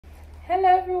Hello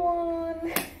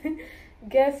everyone.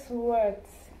 Guess what?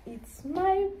 It's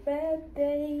my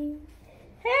birthday.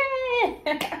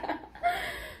 Hey!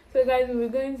 So guys, we're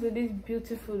going to this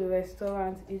beautiful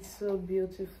restaurant. It's so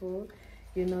beautiful,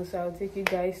 you know, so I'll take you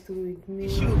guys to with me.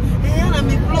 Say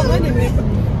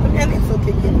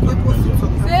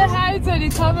hi to the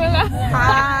camera.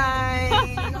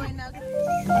 Hi.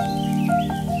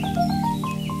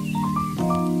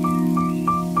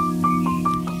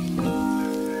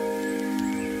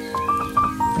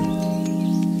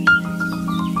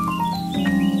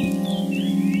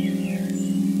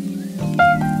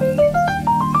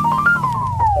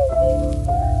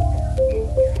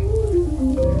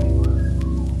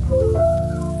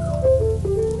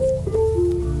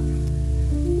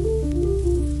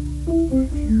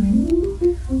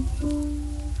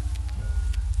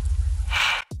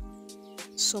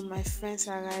 So my friends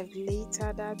arrived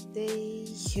later that day,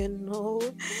 you know,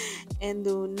 and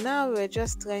now we're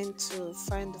just trying to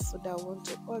find the food I want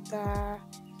to order.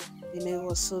 You know, it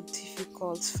was so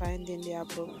difficult finding the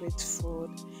appropriate food.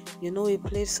 You know, we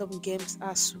played some games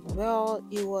as well.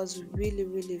 It was really,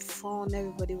 really fun.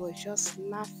 Everybody was just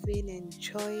laughing,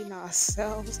 enjoying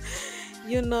ourselves.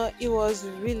 You know, it was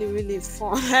really, really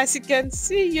fun. As you can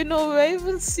see, you know, we're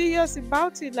even serious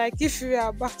about it, like if we are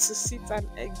about to sit an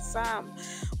exam.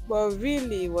 But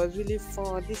really, it was really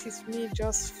fun. This is me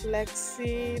just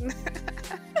flexing.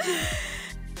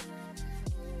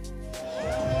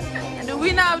 And the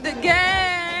winner of the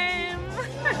game.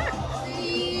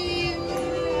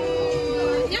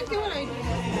 Yankee, what are you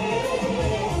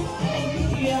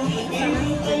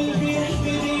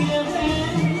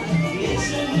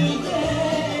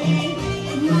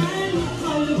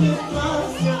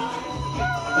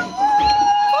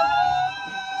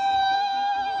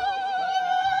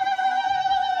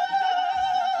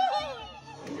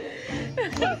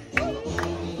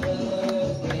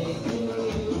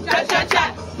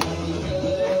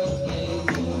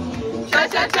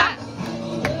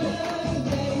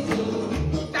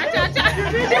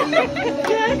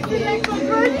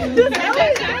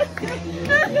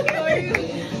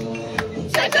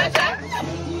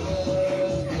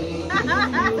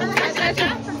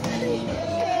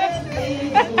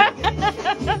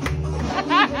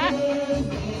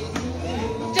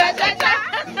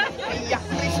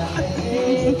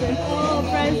Oh,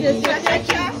 Francis,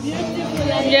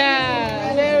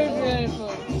 yeah, very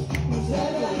beautiful.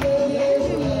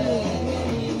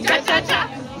 Cha-cha-cha.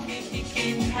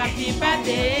 Happy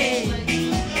birthday.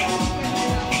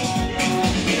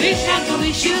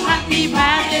 Wish you happy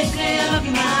birthday, say I love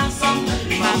you, my son.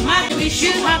 Mama, wish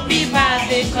you happy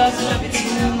birthday, cause I love you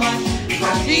too much.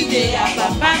 Happy day,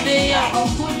 Papa day,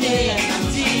 Uncle day,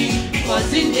 Auntie,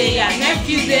 cousin day,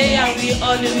 nephew day, and we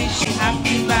all wish you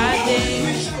happy birthday.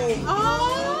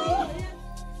 Oh.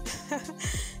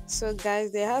 So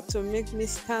guys, they had to make me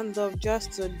stand up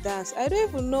just to dance. I don't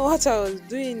even know what I was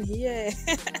doing here.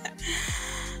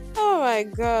 Oh my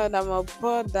god, I'm a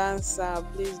poor dancer.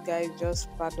 Please guys, just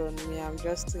pardon me. I'm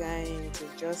just trying to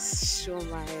just show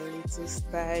my little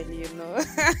style, you know.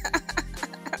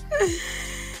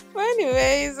 But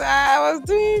anyways, I was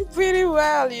doing pretty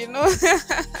well, you know.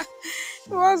 It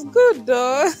was good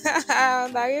though. I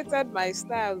underrated my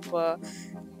style, but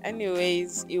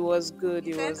anyways, it was good.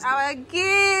 It was our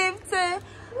gift,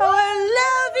 our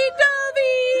lovey-dovey.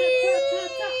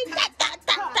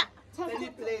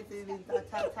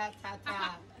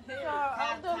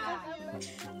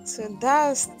 So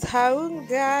that's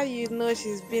Taunga. You know,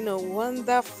 she's been a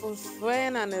wonderful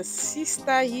friend and a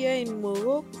sister here in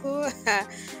Morocco.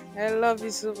 I love you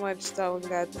so much,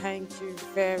 Taunga. Thank you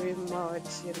very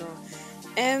much, you know.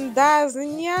 And that's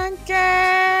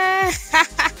Nyanke.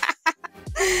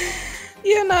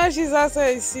 You know, she's also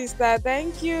a sister.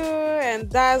 Thank you. And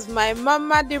that's my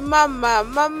mama the mama.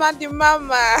 Mama the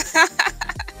mama.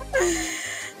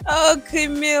 Oh,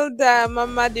 Kimilda,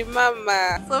 mama the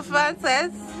mama. So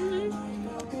Frances,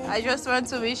 I just want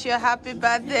to wish you a happy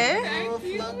birthday. Thank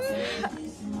you.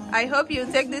 I hope you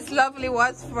take these lovely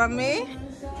words from me,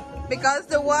 because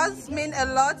the words mean a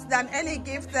lot than any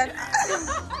gift that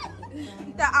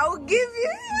that I will give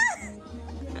you.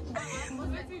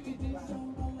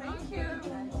 Thank you.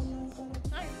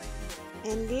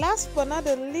 And last but not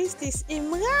the least is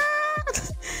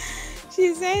Imran.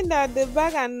 She's saying that the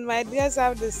bag and my dress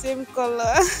have the same color.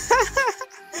 I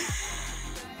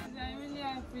really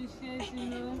appreciate, you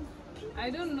know. I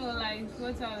don't know like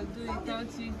what I'll do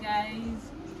without you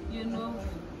guys, you know.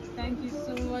 Thank you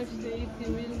so much to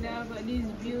Camilla for this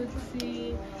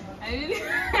beauty. I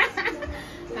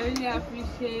really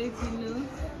appreciate, you know.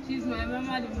 She's my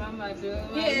mama, the mama though.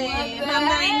 Yeah,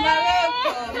 mama in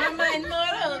Morocco. Mama in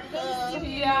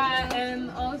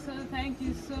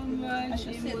so much. I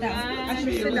should sit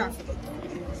down.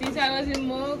 Since I was in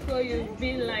Morocco, you've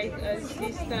been like a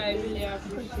sister. I really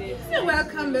appreciate it. You're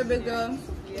welcome, baby girl.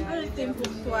 Yeah. Everything for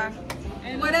toi.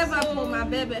 And Whatever also, for my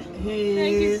baby.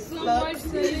 Thank you so much,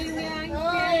 Celine.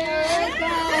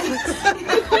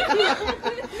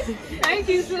 Thank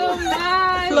you so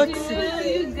much.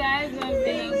 You guys have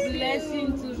been a blessing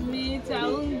to me.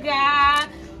 Taunga,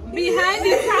 behind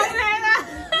the camera.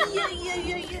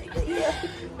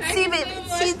 See, baby.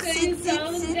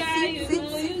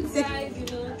 Sit.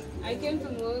 I came to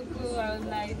Morocco. I was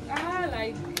like,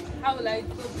 how will I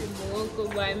cope in Morocco?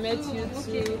 But I met you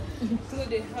two through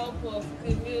the help of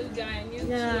Kaale guy, and you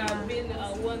two have been a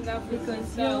wonderful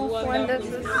sister,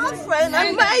 wonderful friend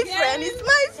and my friend is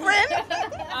my friend.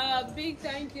 Big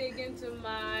thank you again to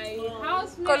my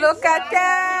housemate.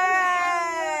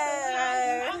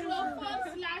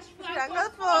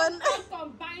 Francophone.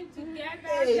 Combined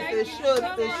together. They should.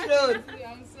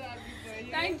 I'm so happy for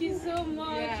you. Thank you so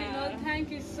much. Thank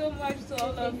you so much to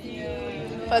all of you.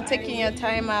 For taking your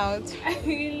time out. I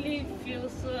really feel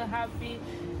so happy.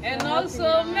 And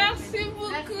also, merci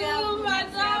beaucoup,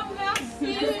 madame.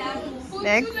 Merci.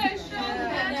 Next.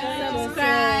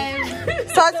 Subscribe.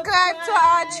 Subscribe to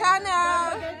our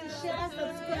channel.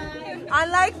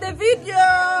 And like the video.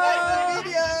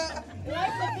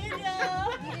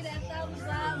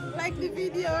 Like the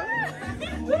video.